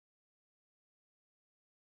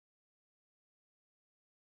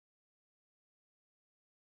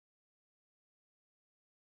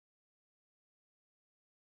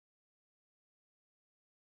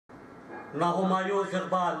ना हो मायूस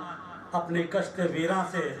इकबाल अपनी कश्त वीरा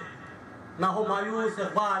से, ना हो मायूस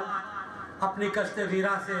इकबाल अपनी कश्त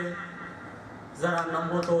वीरा से, ज़रा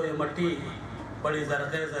नमो तो ये मट्टी बड़ी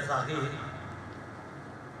ज़रख़ेज़ है साक़ी।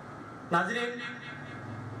 नाज़रीन,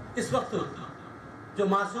 इस वक्त जो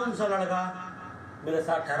मासूम सा लड़का मेरे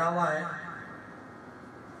साथ ठहरा हुआ है,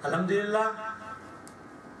 अल्हम्दुलिल्लाह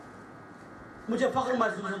मुझे फ़ख्र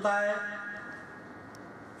महसूस होता है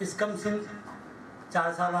इस कम सिन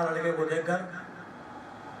 4 साल लड़के को देखकर।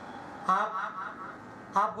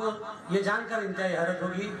 आपको ये जानकर इंतहाई हैरत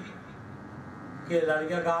होगी कि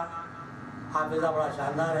लड़के का हाफिज़ा बड़ा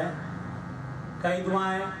शानदार है। कई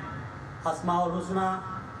दुआएं अस्माउल हुस्ना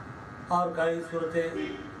और कई सूरतें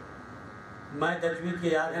मैं तजवीज़ की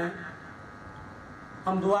याद हैं।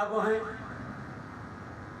 हम दुआ को हैं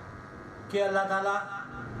कि अल्लाह ताला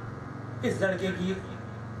इस लड़के की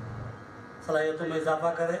सलाहियतों में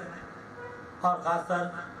इजाफा करे और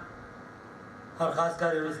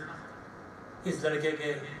ख़ासकर इस लड़के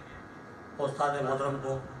के उस्ताद मोहतरम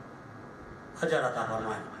को अजर अता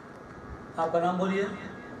फरमाए। आपका नाम बोलिए।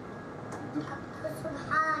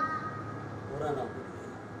 पूरा नाम बोलिए।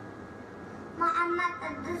 मोहम्मद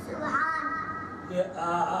अब्दुल सुभान। ये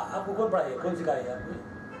आपको कौन पढ़ाई है, कौन सिखाई है आपको?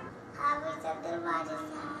 हाफिज़ अब्दुल वाजिद।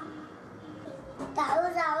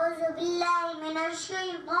 अऊज़ु बिल्लाहि मिनश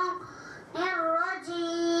शैतानिर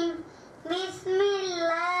रजीम।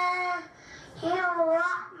 बिस्मिल्लाहिर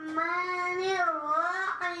रहमानिर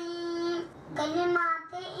रहीम।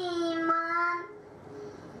 कलिमाते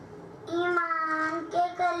ईमान के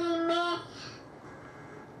कलीमे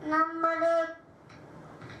नंबर 1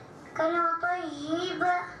 कलिमातो तय्यिब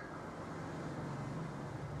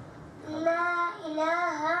ला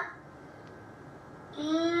इलाहा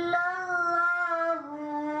इल्लल्लाहु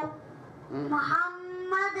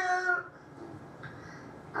मुहम्मदुर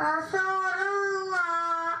रसूलुल्लाह।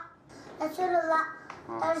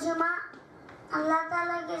 तर्जुमा, अल्लाह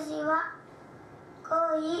ताला के सिवा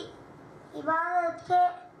कोई इबादत के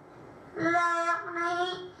लायक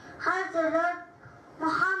नहीं। हज़रत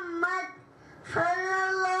मोहम्मद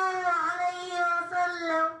सल्लल्लाहु अलैहि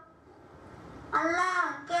वसल्लम अल्लाह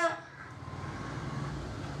के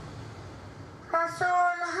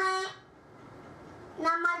रसूल हैं।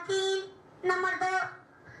 नंबर 2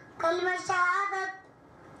 कलिमा शहादत।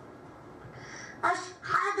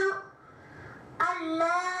 अशहदु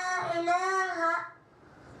अल्ला इलाहा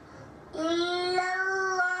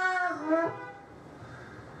इल्लल्लाहु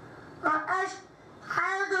व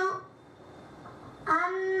अशहदु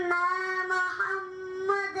अन्ना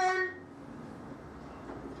मुहम्मदन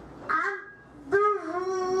अब्दुहु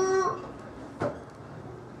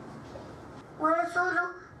व रसूलुहु।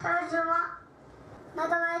 तर्जुमा, मैं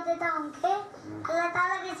गवाही देता हूँ कि अल्लाह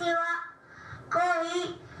ताला के सिवा कोई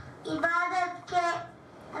इबादत के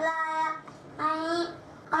लायक नहीं,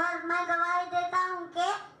 और मैं गवाही देता हूँ कि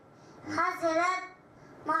हज़रत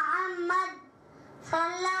मोहम्मद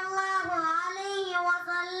सल्लल्लाहु अलैहि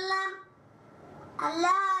वसल्लम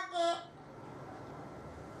अल्लाह के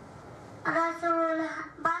रसूल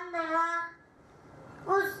बंदगार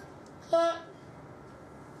उसके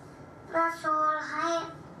रसूल हैं।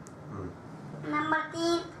 नंबर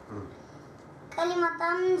 3 कलिमा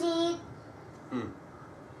तमजीद।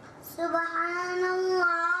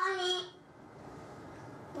 सुब्हानल्लाहि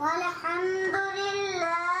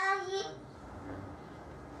वल्हम्दुलिल्लाहि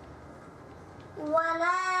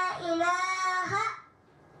वला इलाहा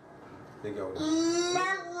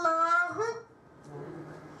इल्लल्लाहु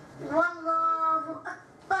वल्लाहु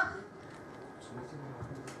अकबर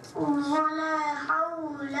वला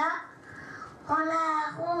हौला वला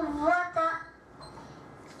कुव्वता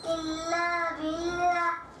इल्ला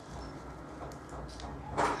बिल्लाह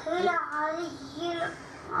अल-अलिय्युल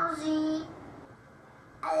अज़ीम।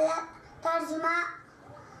 तर्जुमा,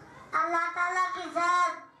 अल्लाह ताला की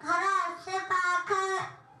ज़ात खराब से पाक है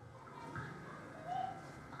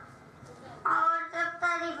और सब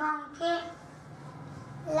तारीफों के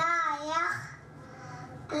लायक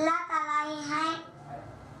अल्लाह ताला ही हैं,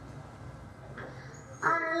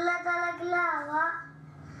 और अल्लाह ताला के अलावा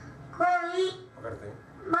कोई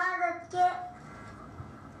इबादत के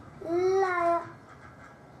लायक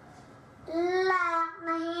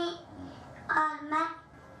नहीं। और मैं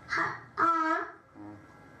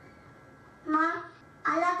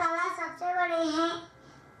अल्लाह ताला सबसे बड़े हैं।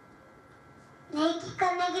 नेकी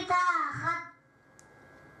करने की ताकत,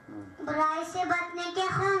 बुराई से बचने की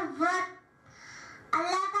क़ुव्वत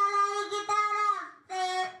अल्लाह ताला ही की तरफ से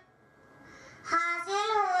हासिल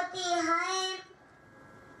होती है,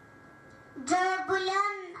 जो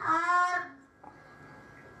बुलंद और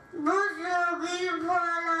बुजुर्ग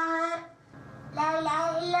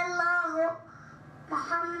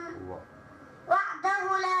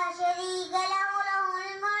वहदहु ला शरीक लहु लहुल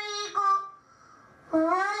मुल्कु व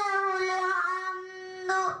लहुल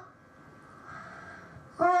हम्दु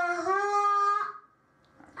व हुवा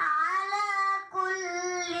अला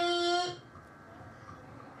कुल्ली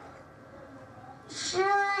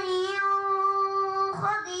शैइन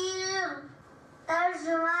क़दीर।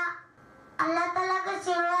 तर्जुमा, अल्लाह ताला के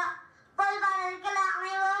सिवा कोई इबादत के लायक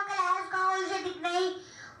नहीं, वो अकेला है, उसका कोई शरीक नहीं,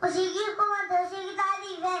 उसी की हुकूमत है, उसी की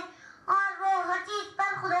तारीफ है और वो हर चीज पर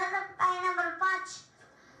खुदा रखता है। नंबर 5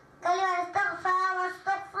 कलिमा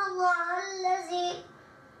अस्तग़फिरुल्लाहल्लज़ी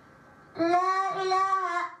ला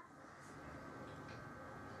इलाहा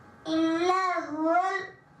इल्ला हुवल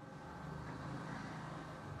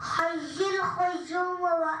हय्युल क़य्यूम व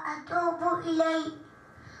अतूबु इलैह।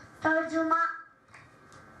 तर्जुमा,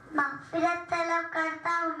 मग़फ़िरत तलब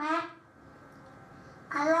करता हूँ मैं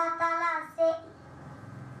अल्लाह ताला से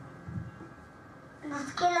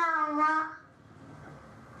जिसके अलावा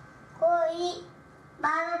कोई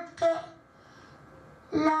इबादत के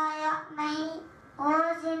लायक नहीं, वो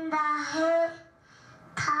जिंदा है,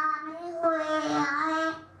 थामे हुए है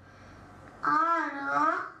और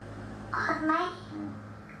मैं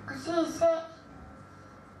उसी से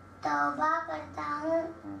तौबा करता हूँ।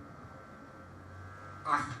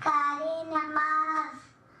 अस्कारी नमाज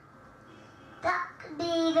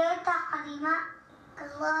तकबीर तहरीमा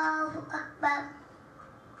अल्लाहु अकबर।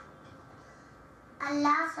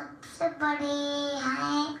 अल्लाह सबसे बड़े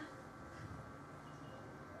हैं।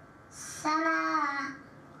 सना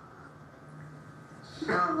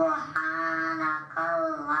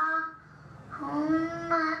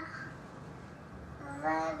सुब्हानकल्लाहुम्मा व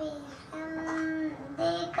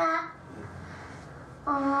बिहम्दिका व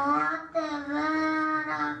तबारकस्मुका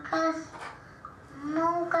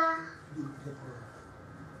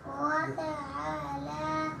व तआला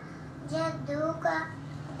जद्दुका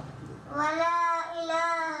वला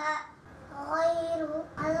इलाहा गैरु।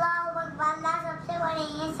 अल्लाहु अकबर। अल्लाह सबसे बड़े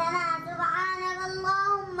हैं। सना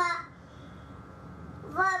सुब्हानकल्लाहुम्मा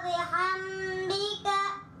व बिहम्दिका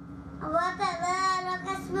व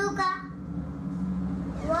तबारकस्मुका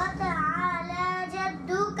व तआला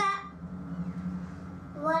जद्दुका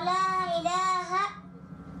वला इलाहा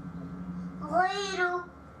गैरु।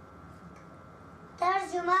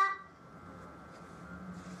 तर्जुमा,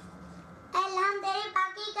 अल्लाह हम तेरी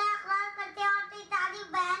पाकी का इकरार करते हैं और तेरी तारीफ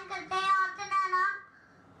बयान करते हैं और तेरा नाम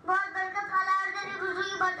बहुत बरकत वाला और तेरी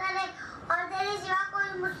बुजुर्गी बरकत है और तेरे सिवा कोई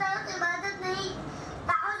मुस्तहिक़ इबादत नहीं।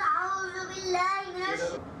 अऊज़ु बिल्लाहि मिनश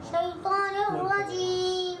शैतानिर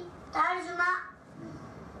रजीम। तर्जुमा,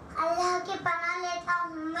 अल्लाह की पनाह लेता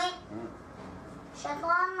हूँ मैं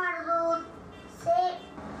शैतान मरदूद से।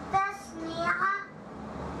 तस्मीह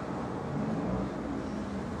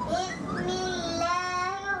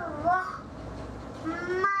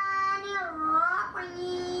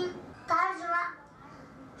बिस्मिल्लाहिर्रहमानिर्रहीम। तर्जुमा,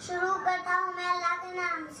 शुरू करता हूँ मैं अल्लाह के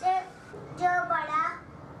नाम से जो बड़ा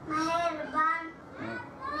मेहरबान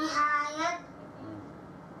निहायत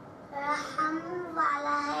रहम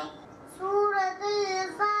वाला है। सूरतुल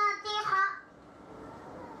फातिहा।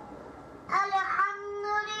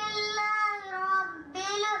 अल्हम्दुलिल्लाहि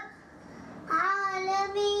रब्बिल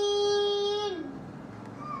आलमीन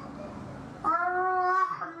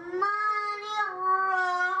अर्रहमानिर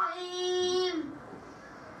रहीम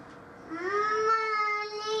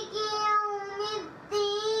मालिकि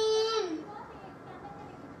यौमिद्दीन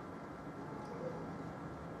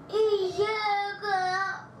इय्याका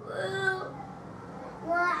नअबुदु व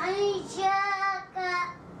इय्याका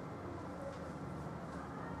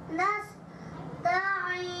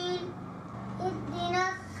नस्तईन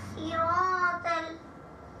इहदिनस सिरातल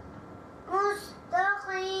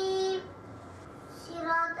मुस्तक़ीम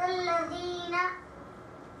सिरातल लज़ीना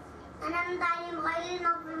अनअमता अलैहिम गैरिल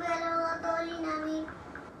मग़ज़ूबि अलैहिम वलद्दाल्लीन आमीन।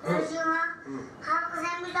 तर्जुमा, हर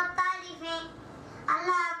किस्म की सब तारीफें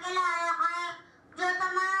अल्लाह के लायक है जो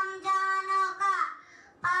तमाम जहानों का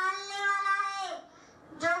पालने वाला है,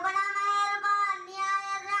 जो बड़ा मेहरबान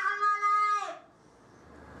निहायत रहम वाला है।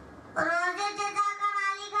 रोज़े जज़ा का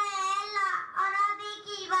मालिक है अल्लाह और आप ही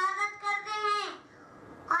की इबादत करते हैं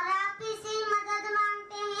और आप ही से मदद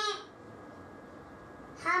मांगते हैं।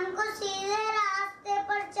 हमको सीधे रास्ते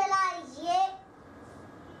पर चलाइए,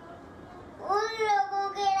 उन लोगों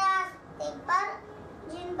के रास्ते पर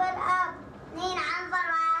जिन पर आपने इनाम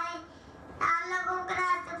फरमाया है। आप लोगों के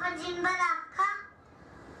रास्ते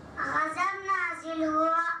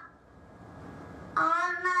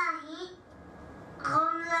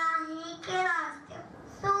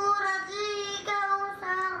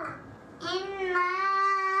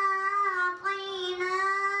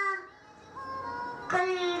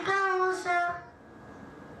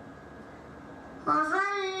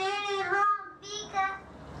वसल्लि लिरब्बिका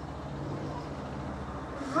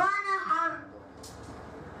वनहर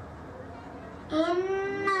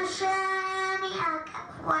इन्न शानिअका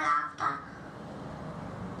हुवल अब्तर।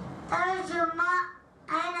 तर्जुमा,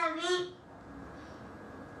 ऐ नबी,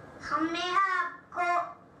 हमने आपको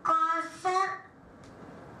कौसर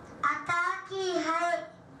अता की है,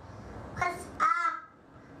 बस आप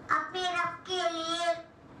अपने रब के लिए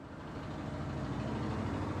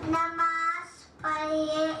नमाज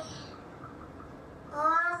पढ़िए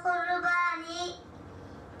और कुर्बानी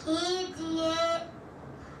कीजिए।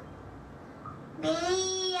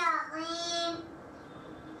 बेयकीन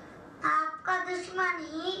आपका दुश्मन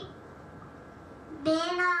ही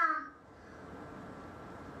बेनाम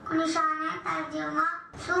निशान है। तर्जुमा,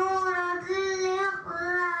 सूरतुल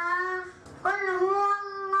इखलास, कुल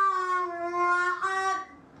हुवल्लाहु अहद,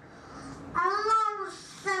 अल्लाहुस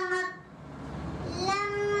समद,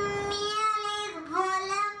 लम यलिद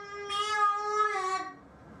वलम यूलद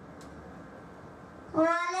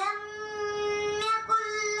वलम यकुल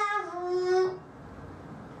लहू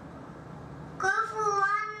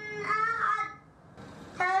कुफुवन अहद।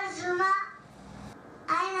 तर्जुमा,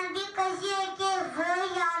 ऐ नबी कहिए कि वो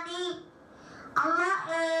यानी अल्लाह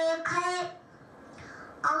एक है,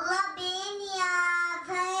 अल्लाह बेनियाज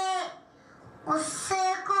है, उससे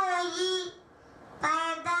कोई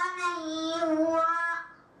पैदा नहीं हुआ,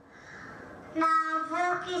 ना वो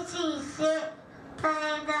किसी से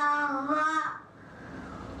पैदा हुआ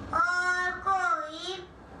और कोई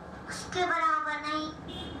उसके बराबर नहीं।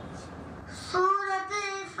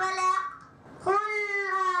 सूरतुल फलक, कुल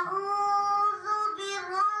अऊज़ु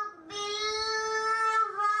बिरब्बिल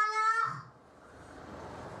फलक,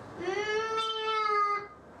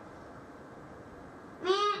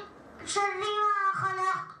 मिन शर्रि मा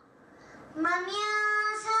खलक, वमिन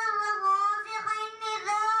शर्रि गासिकिन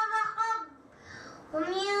इज़ा वक़ब,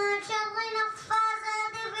 वमिन शर्रि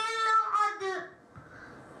नफ़्फ़ासाति फिल उक़द,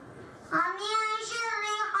 वमिन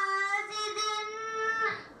शर्रि हासिदिन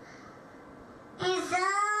इज़ा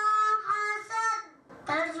हसद।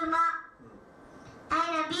 तर्जुमा, ऐ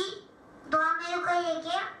नबी, दुआ में यूं कहिए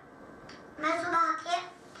कि मैं सुबह के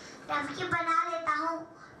रफ़ी बना लेता हूँ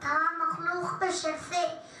तमाम मखलूक के शर से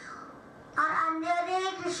और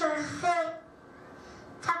अंधेरे के शर से।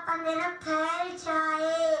 सब अंधेरा फैल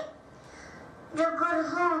जाए जो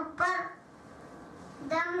गुरहों पर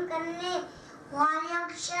दम करने वालों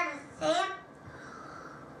के शर से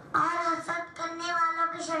और हसद करने वालों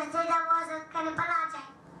के शर से जब वो हसद करने पर आ जाए।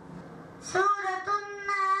 सूरतुन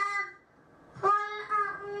नास, कुल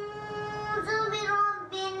अऊज़ु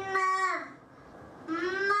बिरब्बिन नास,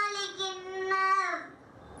 मलिकिन नास,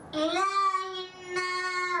 इलाहिन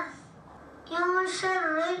नास, मिन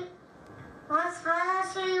शर्रिल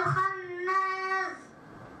वस्वासिल खन्नास,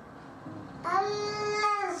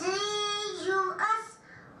 अल्लज़ी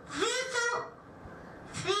युवस्विसु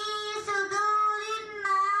फी सुदूरिन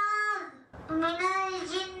नास मिनल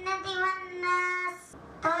जिन्नति वन नास।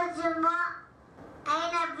 तर्जुमा, ऐ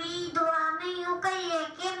नबी, दुआ में यूं कहिए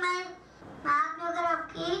कि मैं अपने रब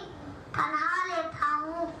की पनाह लेता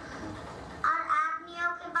हूँ और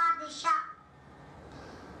आदमियों के बादशाह,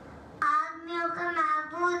 आदमियों के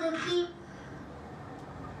महबूद की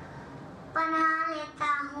पनाह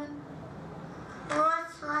लेता हूँ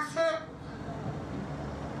वसवसे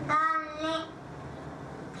डालने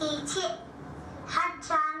पीछे हट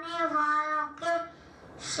जाने वालों के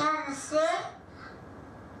शर से,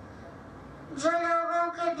 जो लोगों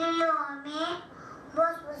के दिलों में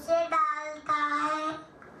वसवसे डालता है,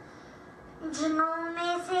 जिनों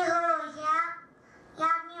में से हो या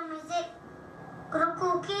आदमियों में से।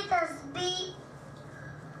 रुकू की तस्बीह,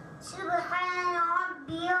 सुब्हान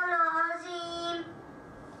रब्बियल अज़ीम,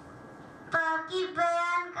 पाकी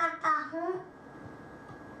बयान करता हूँ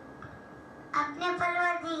अपने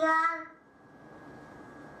परवरदिगार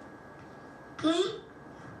की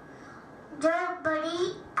जो बड़ी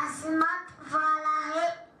अज़मत वाला है।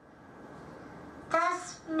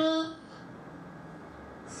 तस्मीह,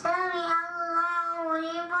 समी अल्लाहु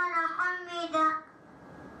लिमन हमिदा,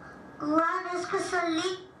 अल्लाह ने उसको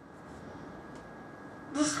सल्ली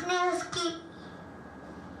जिसने उसकी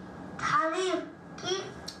तारीफ की।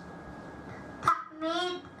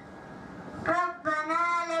 तहमीद, रब्बना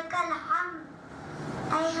लकल हम्द,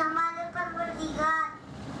 ऐ हमारे परवरदिगार,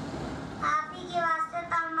 आप ही के वास्ते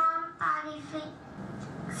तमाम तारीफें।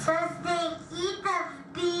 सजदे की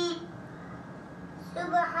तस्बीह,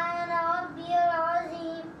 सुब्हान रब्बियल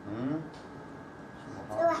अज़ीम,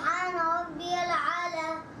 सुब्हान रब्बियल आला,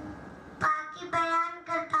 पाकी बयान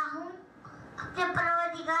करता हूँ अपने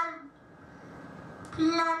परवरदिगार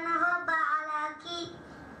बुलंद व बाला की।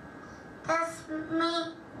 तस्मी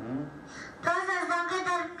तो सजदों के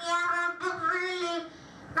दरमियान रब्बिग़फ़िरली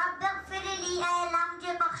अल्लाह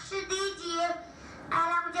मुझे बख्श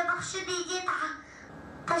दीजिए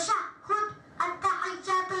तशहुद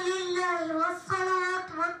अत्तहिय्यातु लिल्लाहि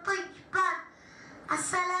वस्सलातु वत्तय्यिबात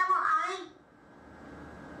अस्सलामु अलैका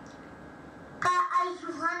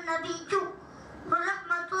अय्युहन नबिय्यु व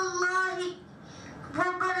रहमतुल्लाहि व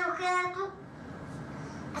बरकातुहू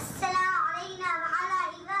अस्सलामु अलैना व अला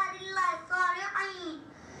इबादिल्लाहि स्सालिहीन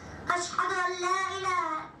अशहदु अन ला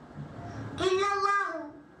इलाहा इल्लल्लाह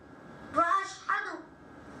व अशहदु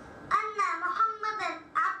अन्ना मुहम्मदन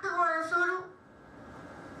अब्दुहु व रसूलुहू।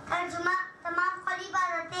 तर्जुमा तमाम फर्ज़ी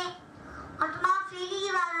इबादतें और तमाम फ़िली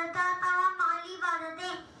इबादतें और तमाम माली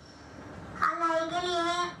इबादतें अल्लाह के लिए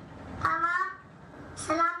हैं। तमाम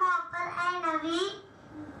सलामों पर ऐ नबी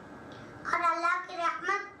और अल्लाह की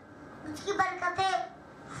रहमत उसकी बरकतें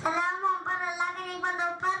सलामों पर अल्लाह के नेक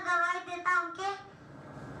बंदों पर गवाही देता हूँ कि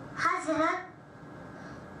हज़रत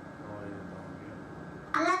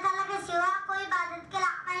अल्लाह ताला के सिवा कोई इबादत के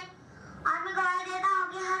लायक नहीं और मैं गवाही देता हूँ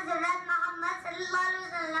कि हज़रत मोहम्मद सल्लल्लाहु अलैहि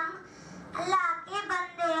वसल्लम अल्लाह के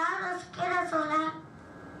बंदे और उसके रसूल हैं।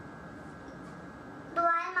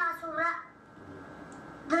 दुआए मासूरा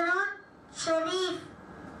दुरूद शरीफ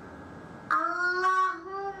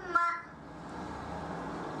अल्लाहुम्मा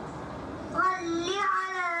सल्लि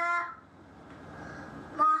अला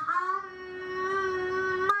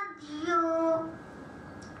मुहम्मद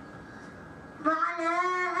व अला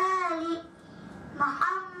आलि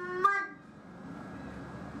मुहम्मद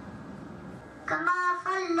कमा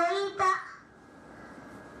सल्लैता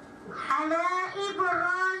अला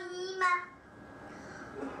इब्राहीम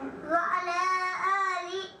व अला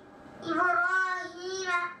आलि इब्राहीम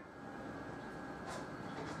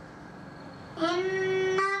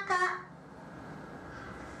इन्नका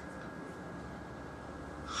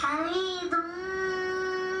हमीदुम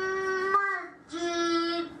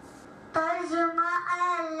मजीद। तर्जुमा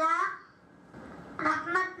अल्लाह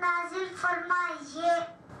रहमत नाजिल फरमाइए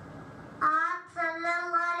आप सल्लल्लाहु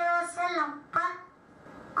अलैहि वसल्लम पर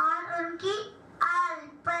और उनकी आल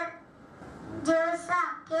पर जैसा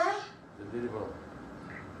के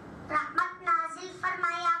रहमत नाजिल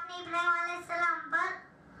फरमाई आपने इब्राहीम अलैहिस्सलाम पर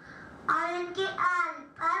और उनकी आल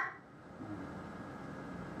पर।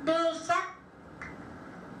 बेशक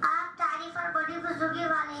आप तारीफ और बड़ी बुजुर्गी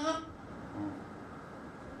वाले हैं।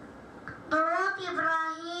 दुरूद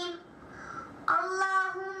इब्राहीम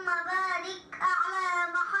अल्लाहुम्मा बारिक अला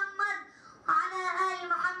मुहम्मद व अला आलि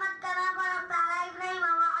मुहम्मद कमा बारकता अला इब्राहीम व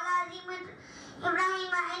अला आलि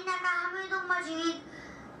इब्राहीम इन्नका हमीदुम मजीद।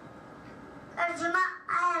 तर्जुमा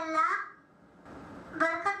अल्लाह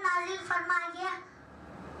बरकत नाजिल फरमाइए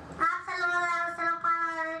आप सल्लल्लाहु अलैहि वसल्लम पर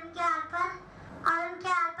और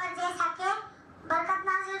उनके आल पर जैसा कि बरकत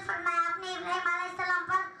नाजिल फरमाया आपने इब्राहीम अलैहिस्सलाम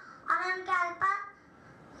पर और उनके आल पर।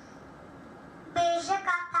 बेशक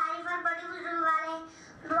आप तारीफ और बड़ी बुजुर्ग वाले।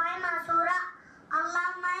 दुआए मासूरा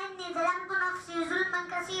अल्लाहुम्मा इन्नी ज़लमतु नफ्सी ज़ुल्मन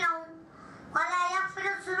कसीरन व ला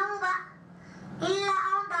यग़फ़िरु ज़ुनूबा इल्ला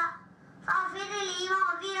अंता फ़ाग़फ़िरली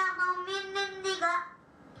मग़फ़िरतम मिन इंदिका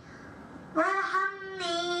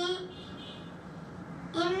वरहमनी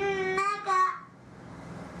इन्नका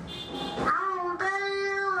अंतल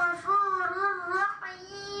गफ़ूरुर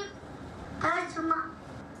रहीम। तर्जुमा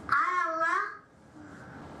अल्लाह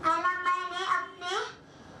मैंने अपने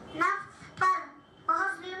नफ्स पर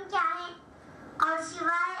बहुत जुल्म किया है और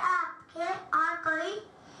सिवाय आपके और कोई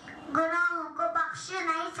गुनाहों को बख्श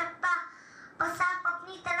नहीं सकता। बस आप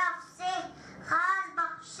अपनी तरफ से खास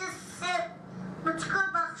बख्शिश से मुझको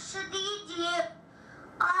बख्श दीजिए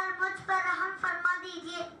और मुझ पर रहम फरमा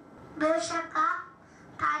दीजिए। बेशक आप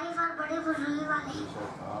तारीफ और बड़ी बुजुर्गी वाले हैं।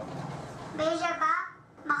 बेशक आप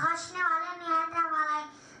बख्शने वाले निहायत रहम वाला है।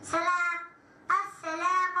 सलाम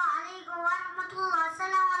अस्सलामु अलैकुम व रहमतुल्लाह।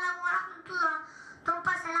 अस्सलामु अलैकुम व रहमतुल्लाह। तुम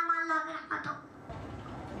पर सलाम अल्लाह की रहमत हो।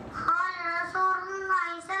 क़ाल रसूलुल्लाह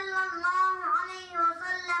सल्लल्लाहु अलैहि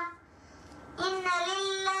वसल्लम इन्ना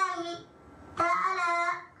लिल्लाहि तआला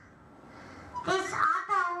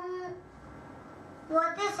तिस्अतन व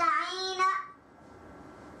तिस्ईन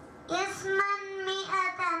इसमन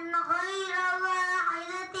मिअतन गैर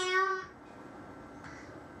वाहिदतिन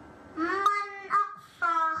मन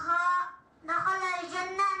अक़साहा दखल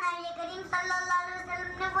जन्नह। नबी करीम सल्लल्लाहु अलैहि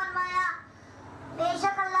वसल्लम ने फरमाया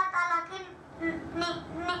बेशक अल्लाह ताला के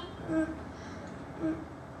 99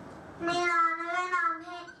 नाम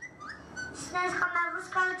है जिसने इसका महफूज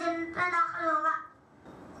कर जन्नत में दाखिल होगा।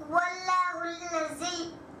 वल्लाहुल्लज़ी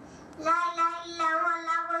ला इलाहा इल्ला हु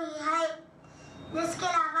अल्लाह वही है जिसके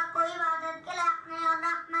अलावा कोई इबादत के लायक नहीं और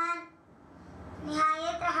रहमान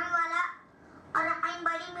निहायत रहम वाला और रहीम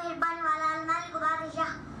बड़ी मेहरबानी वाला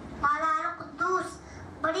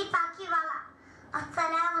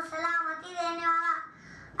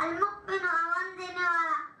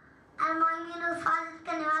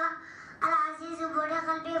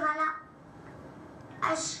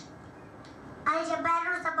वहश अल-जब्बार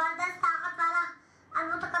जबरदस्त ताकत वाला,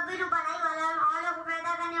 अल-मुतकब्बिर बड़ाई वाला, औलों को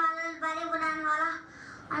पैदा करने वाला, बारी बनाने वाला,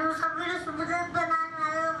 अल-मुसव्विर सुबुदत बनाने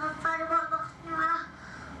वाला, गफ्फार बहुत बख्शने वाला,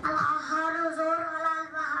 अल-क़हार जोर वाला,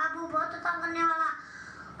 अल-वहाब बहुत अता करने वाला,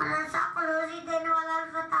 अल-रज़्ज़ाक़ रोज़ी देने वाला,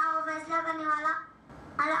 अल-फ़त्ताह फैसला करने वाला,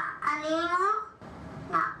 अल-अलीम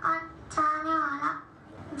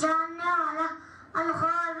जानने वाला,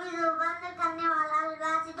 अल-ख़ाबिज़ बंद करने वाला,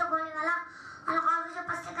 अल-बासित खोलने वाला, अल-ख़ाफ़िज़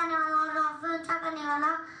पस्त करने वाला, अल-राफ़िज़ ऊंचा करने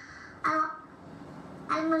वाला,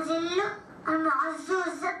 अल-मुज़िल्ल अल-मुअज़्ज़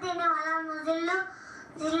इज़्ज़त देने वाला, अल-मुज़िल्ल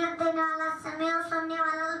जिल्लत देने वाला, समीउ सुनने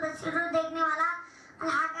वाला, अल-बसीर देखने वाला,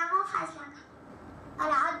 अल-हाकिम फैसला करने,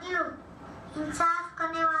 अल-अदल इंसाफ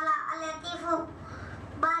करने वाला, अल-लतीफ़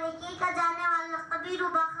बारीकी का जानने वाला, अल-ख़बीर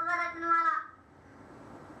बाखबर रखने वाला,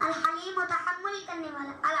 अल-हलीम तहम्मुल करने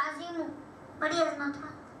वाला, अल-अज़ीम बड़ी अज़मत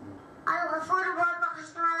वाला, अल-गफ़ूर बहुत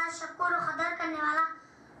बख्शने वाला, शक्कुर कदर करने वाला,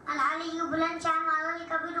 अल-अली बुलंद शान वाला,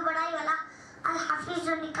 अल-कबीर बड़ाई वाला, अल-हफ़ीज़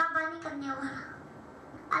निकाहबानी करने वाला,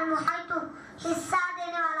 अल-मुहीत हिस्सा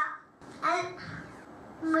देने वाला,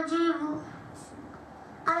 अल-मुजीब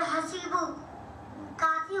अल-हसीब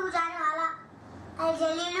काफ़ी हो जाने वाला,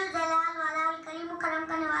 अल-जलील जलाल वाला, अल-करीम करम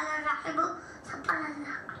करने वाला, अल-राहिब सब पर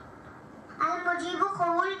नज़र, अल-मुजीब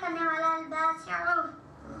कबूल करने वाला, अल-बासिर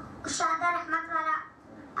उशादा रहमत वाला,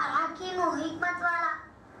 अल-हकीम हिकमत वाला,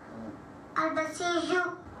 अल-बसीर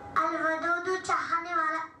अल-वदूद चाहने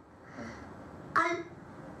वाला,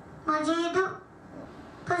 अल-मजीद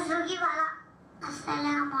बुजुर्गी वाला।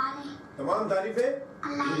 अस्सलामु अलैकुम। तमाम तारीफें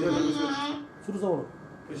अल्लाह के लिए है। शुरू से बोलो।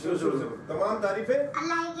 शुरू से तमाम तारीफें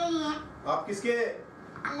अल्लाह के लिए। आप किसके हैं?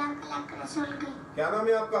 अल्लाह के रसूल के। क्या नाम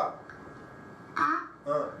है आपका? हाँ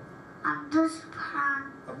अब्दुल सुभान।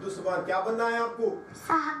 अब्दुल सुभान। क्या बनना है आपको?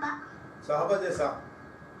 साहबा। साहबा जैसा।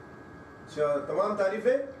 तमाम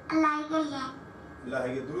तारीफें अल्लाह के लिए। अल्लाह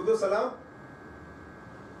के। दुरूद व सलाम।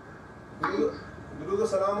 दुरूद व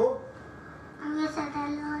सलाम हो।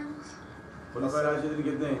 खुलफाए राशिदीन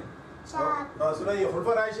कितने हैं? 4। सुनाइए।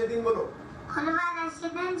 खुलफा राशिदीन बोलो। खुलफा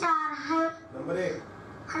राशिदीन 4 है। नंबर 1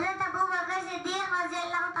 हज़रत अबू बकर सिद्दीक़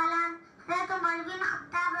रज़ियल्लाहु तआला अन्हु, हज़रत उमर बिन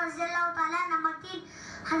खत्ताब रज़ियल्लाहु तआला, नंबर 3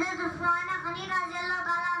 हज़रत उस्मान गनी रज़ियल्लाहु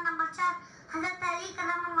तआला, नंबर 4 हज़रत अली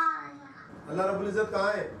करमल्लाहु वजहहु। अल्लाह रब्बुल इज्जत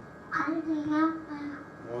कहाँ है?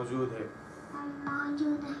 मौजूद है।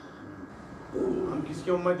 मौजूद है। हम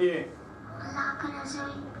किसके उम्मती हैं? अल्लाह के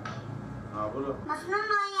रसूल। हाँ बोलो।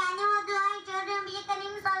 मसनून यानी वो दुआएं जो नबी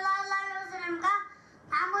करीम सल्लल्लाहु अलैहि वसल्लम का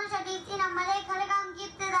तामुल शदीद की नंबर 1 हर काम की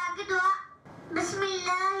इब्तिदा की दुआ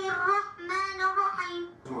बिस्मिल्लाहिर्रहमानिर्रहीम।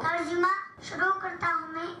 तर्जुमा शुरू करता हूँ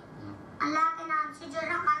मैं अल्लाह के नाम से जो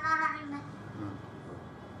रहमान और रहीम है।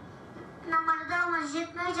 नंबर 2 मस्जिद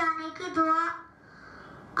में जाने की दुआ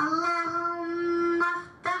अल्लाहुम्मा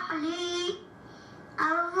अफ्तह ली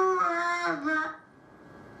अब्वाब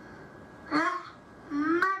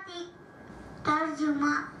रहमतिक।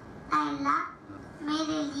 तर्जुमा अल्लाह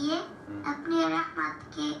मेरे लिए अपनी रहमत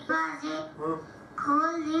के दरवाजे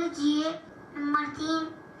खोल दीजिए। नंबर 3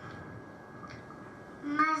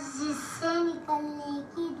 मस्जिद से निकलने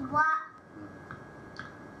की दुआ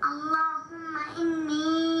अल्लाहुम्मा इन्नी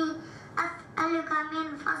अस्अलुका मिन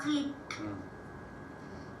फज़लिक।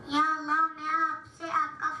 या अल्लाह मैं आपसे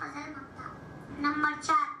आपका फजल मांगता हूँ। नंबर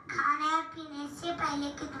 4 खाने पीने से पहले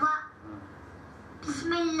की दुआ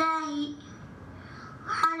बिस्मिल्लाहि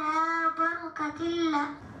अला बरकतिल्लाह।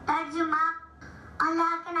 तर्जुमा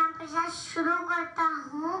अल्लाह के नाम के साथ शुरू करता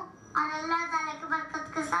हूँ और अल्लाह ताला की बरकत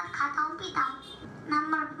के साथ खाता हूँ पीता हूँ।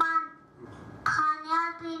 नंबर 5 खाने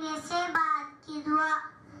और पीने से बाद की दुआ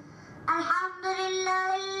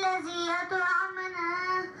अल्हम्दुलिल्लाहिल्लज़ी अत'अमना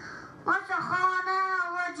व सखाना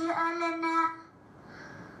व जअलना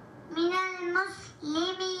मिनल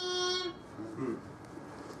मुस्लिमीन।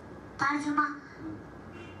 तर्जुमा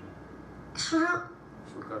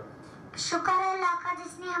शुक्र अल्लाह का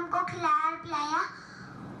जिसने हमको खिलाया और पिलाया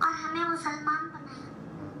और हमें मुसलमान बनाया।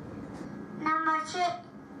 नंबर 6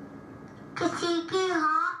 किसी की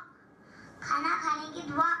खाना खाने की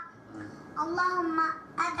दुआ अल्लाहुम्मा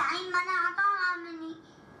अत'इम मन अत'अमनी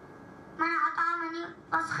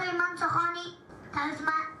वस्क़ि मन सक़ानी।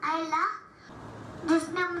 तर्जुमा अल्लाह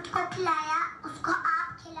जिसने मुझको खिलाया उसको आप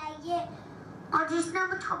खिलाइए और जिसने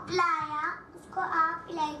मुझको पिलाया उसको आप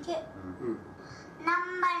पिलाइए।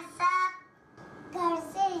 नंबर 7 घर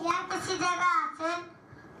से या किसी जगह से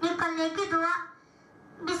निकलने की दुआ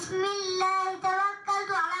बिस्मिल्लाह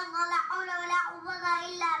तवक्कलतु अला अल्लाह ला हौला वला कुव्वता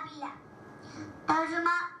इल्ला बिल्लाह।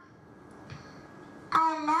 तर्जुमा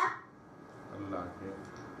अल्लाह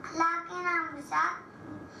के नाम के साथ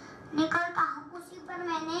निकलता हूँ उसी पर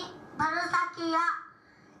मैंने भरोसा किया।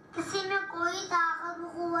 किसी में कोई ताकत व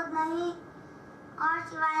और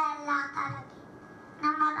सिवाय अल्लाह ताला के।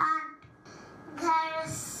 नंबर 8, घर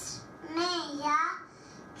में या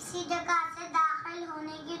किसी जगह से दाखिल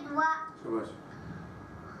होने की दुआ।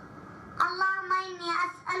 अल्लाहुम्मा इन्नी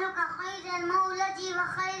अस्अलुका खैरल मौलजी व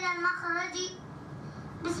खैरल मखरजी,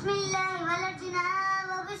 बिस्मिल्लाहि वलजना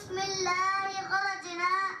व बिस्मिल्लाहि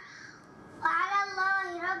खरजना व अला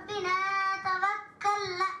अल्लाहि रब्बिना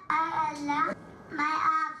तवक्कलना। अल्लाह, मैं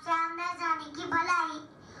आपसे अंदर जाने की भलाई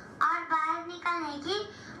और बाहर निकलने की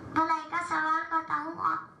भलाई का सवाल करता हूँ।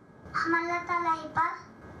 हम अल्लाह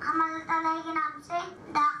ताला के नाम से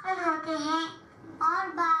दाखिल होते हैं और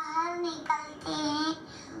बाहर निकलते हैं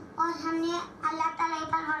और हमने अल्लाह ताला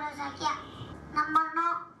पर भरोसा किया। नंबर 9,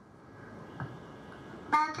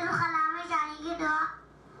 बैतुल खला में जाने की दुआ।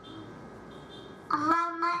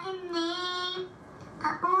 अल्लाहुम्मा इन्नी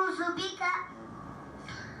अऊज़ु बिका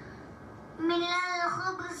मिनल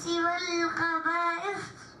खुब्सी वल खबाइस।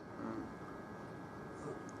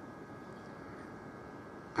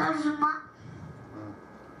 तर्जुमा,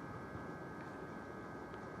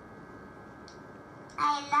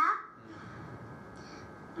 अल्लाह,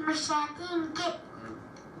 मैं शैतान के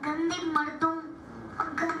गंदे मर्दों और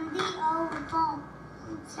गंदी औरतों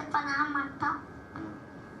से पनाह मांगता हूँ।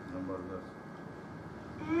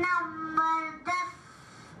 नंबर 10,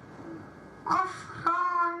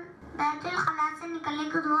 गुफ़रान, बैतुल खला से निकलने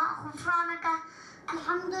की दुआ। गुफ़रान का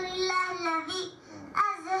अल्हम्दुलिल्लाहिल्लज़ी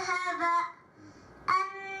अज़हब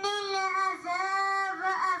अन्निल अज़ाब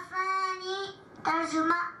अफ़ानी।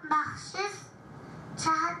 तर्जुमा, बख्शिश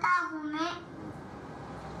चाहता हूँ मैं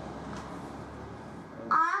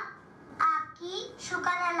और आपकी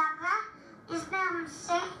शुक्र अल्लाह का, इसने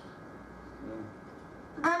हमसे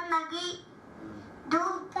गंदगी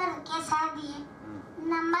दूर करके सह दी है।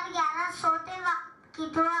 नंबर 11, सोते वक्त की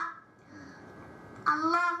दुआ।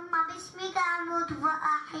 अल्लाहुम्मा बिस्मिका अमूतु व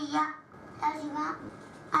अहया। तर्जुमा,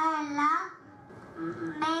 अल्लाह,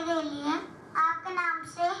 मेरे लिए आपके नाम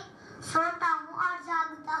से सोता हूँ और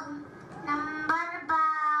जागता हूँ। नंबर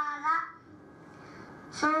 12,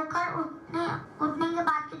 सोकर उठने के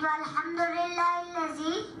बाद की दुआ।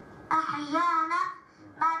 अल्हम्दुलिल्लाहिल्लज़ी अहयाना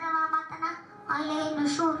बादमा अमातना व इलैहि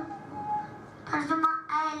नुशूर। तर्जुमा,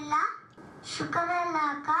 अल्लाह, शुक्र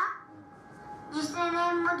अल्लाह का जिसने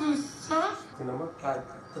मुझसे क्या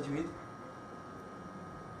तजवीद,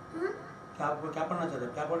 क्या आपको क्या पढ़ना चाहते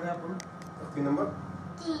हैं, क्या पढ़ रहे हैं आप लोग? 3 नंबर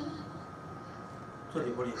 3,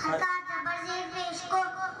 चलिए पढ़िए। हरकत ज़बर ज़ेर पेश को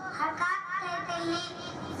हरकत कहते हैं।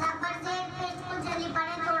 ज़बर ज़ेर पेश को जल्दी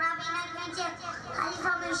पढ़े, थोड़ा भी ना खींचे। अलिफ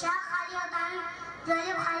हमेशा खाली होता है, जो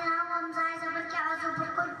अलिफ खाली ना हो हमज़ा ज़बर के आवाज़ ऊपर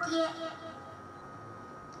को उठती है।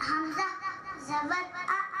 हमज़ा ज़बर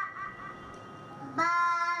अ, बा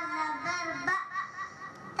ज़बर बा,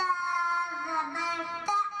 ता ज़बर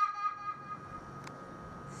ता,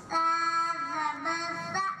 सा ज़बर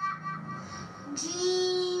सा,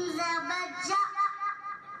 जीम ज़बर जा,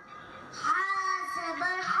 हा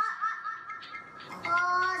ज़बर हा, खा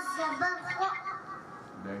ज़बर खा,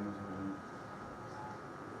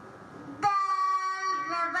 दाल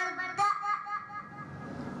ज़बर दा,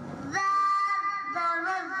 ज़ाल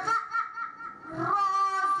ज़बर ज़ा, रा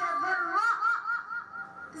ज़बर रा,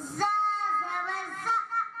 ज़ा ज़बर ज़ा,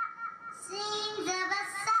 सीन ज़बर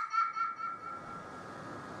सा,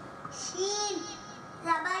 शीन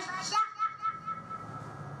ज़बर शा,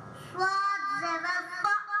 स्वाद ज़बर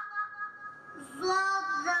फ़ा, ज़ाद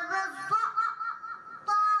ज़बर फ़ा,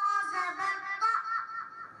 ता ज़बर ता,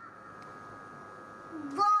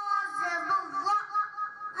 वा ज़बर वा,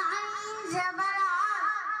 ऐन ज़बर आ,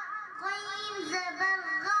 ग़ीन ज़बर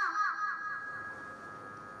ग़ा,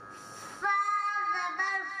 फा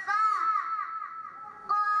ज़बर फ़ा,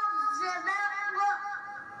 क़ाफ़ ज़बर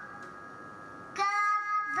क़, काफ़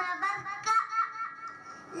ज़बर का,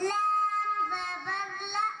 लाम ज़बर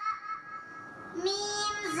ला,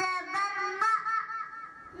 मीम ज़बर मा,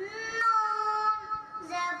 नून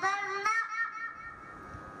ज़बर ना,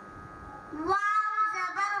 वाव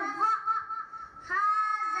ज़बर वा, हा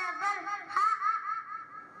ज़बर हा,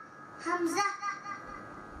 हमज़ा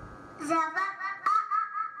ज़बर आ,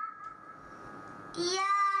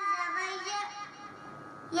 या ज़बर य,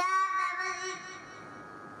 या ज़बर य,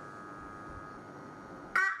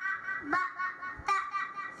 आ, बा, ता,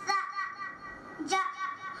 सा, जा,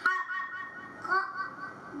 हा, ख,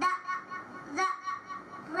 दा, ज़ा,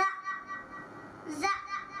 रा, ज़ा,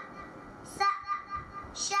 सा,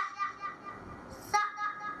 शा, सा,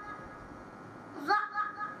 ज़ा,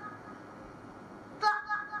 ता,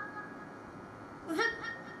 ज़,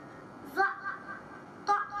 ज़ा,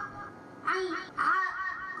 ता, ऐन,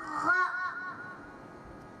 हा,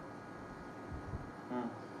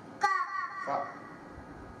 ग़ा, का,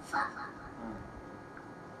 फा फा,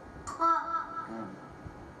 खा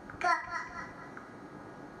का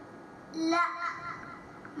ला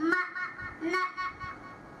मा ना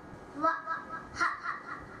वा हा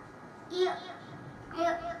ये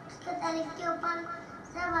इसके तारीफ के ऊपर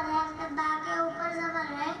ज़बर है, इसका दा के ऊपर ज़बर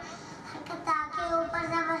है, इसका ता के ऊपर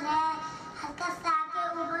ज़बर है, इसका सा के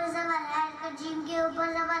ऊपर ज़बर है, इसका जीम के ऊपर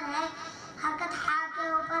ज़बर है, हरकत हा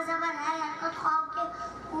के ऊपर ज़बर है, हरकत खा के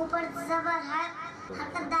ऊपर ज़बर है,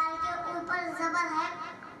 हरकत दाल के ऊपर ज़बर है,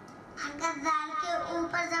 हरकत दाल के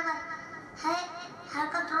ऊपर ज़बर है,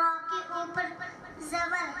 हरकत रा के ऊपर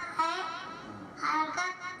ज़बर है,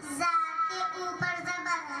 हरकत जा के ऊपर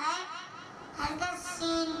ज़बर है, हरकत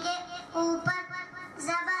शीन के ऊपर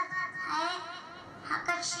ज़बर है,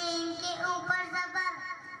 हरकत शीन के ऊपर ज़बर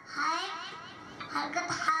है, हरकत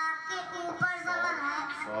हा के ऊपर ज़बर है,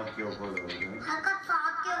 हरकत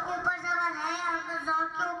सात के ऊपर ज़बर है, हरकत ज़ा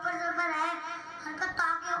के ऊपर ज़बर है, हरकत ता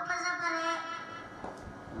के ऊपर ज़बर है,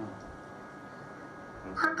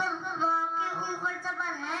 हरकत वा के ऊपर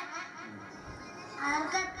ज़बर है,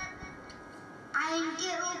 हरकत आइन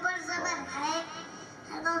के ऊपर ज़बर है,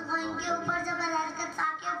 हरकत ग़ैन के ऊपर ज़बर है, हरकत सा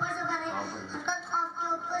के ऊपर ज़बर है, हरकत क़ाफ के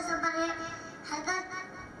ऊपर ज़बर है, हरकत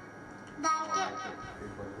दाल के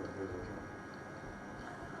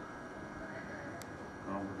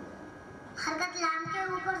हरकत लाम के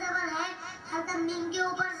ऊपर ज़बर है, हरकत मीम के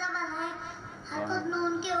ऊपर ज़बर है, हरकत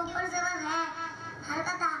नून के ऊपर ज़बर है,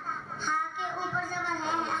 हरकत हा के ऊपर ज़बर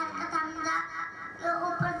है, हरकत हमज़ा के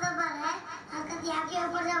ऊपर ज़बर है, हरकत या के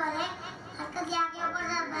ऊपर ज़बर है, हरकत या के ऊपर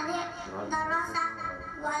ज़बर है, दरसा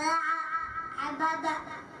वज़ा अबदा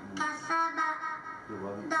कसबा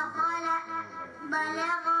दखल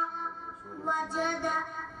बलग वजद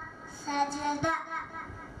सजदा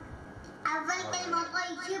अव्वल कलिमा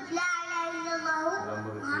तय्यब ला इलाहा इल्लल्लाह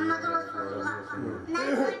मुहम्मद रसूलुल्लाह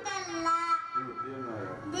नबतल्लाह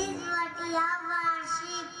This is what we have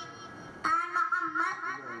worshipped and Muhammad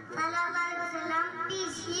sallallahu alaihi wasallam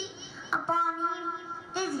peace be upon him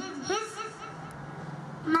is his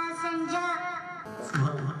messenger.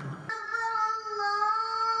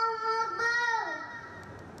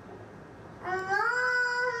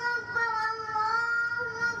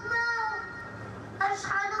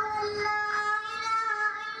 أشهد أن لا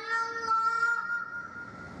إله إلا الله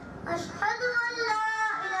أشهد أن لا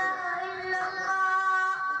إله إلا الله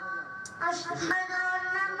أشهد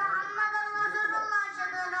أن محمدا رسول الله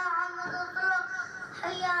أشهد أن محمدا رسول الله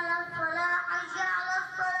حي على الصلاة حي على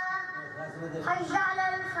الصلاة حي على